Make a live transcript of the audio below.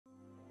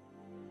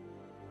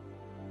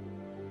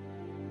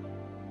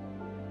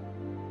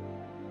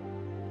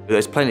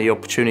There's plenty of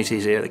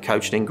opportunities here at the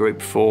coaching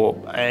group for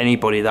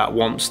anybody that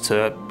wants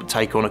to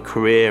take on a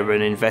career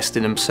and invest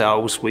in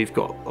themselves. We've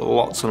got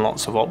lots and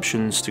lots of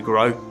options to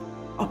grow.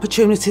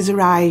 Opportunities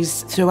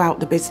arise throughout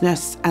the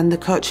business, and the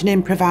Coaching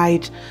Inn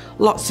provide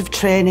lots of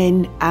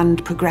training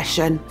and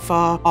progression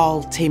for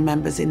all team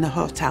members in the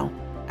hotel,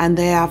 and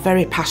they are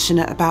very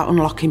passionate about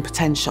unlocking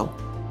potential.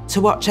 To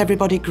watch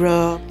everybody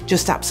grow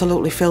just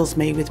absolutely fills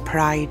me with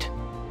pride.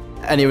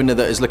 Anyone that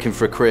is looking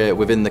for a career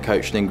within the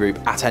Coaching Inn group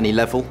at any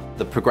level,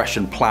 the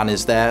progression plan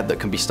is there that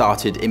can be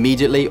started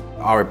immediately.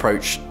 Our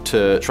approach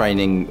to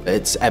training,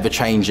 it's ever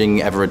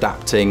changing, ever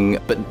adapting,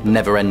 but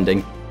never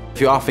ending.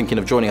 If you are thinking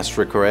of joining us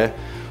for a career,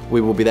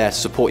 we will be there to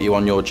support you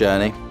on your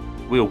journey.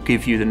 We'll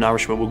give you the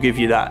nourishment, we'll give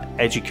you that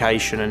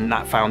education and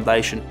that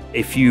foundation.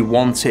 If you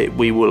want it,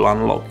 we will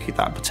unlock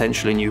that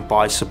potential in you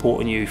by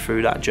supporting you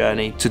through that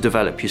journey to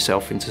develop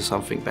yourself into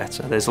something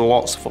better. There's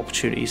lots of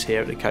opportunities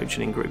here at the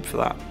Coaching Inn group for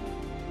that.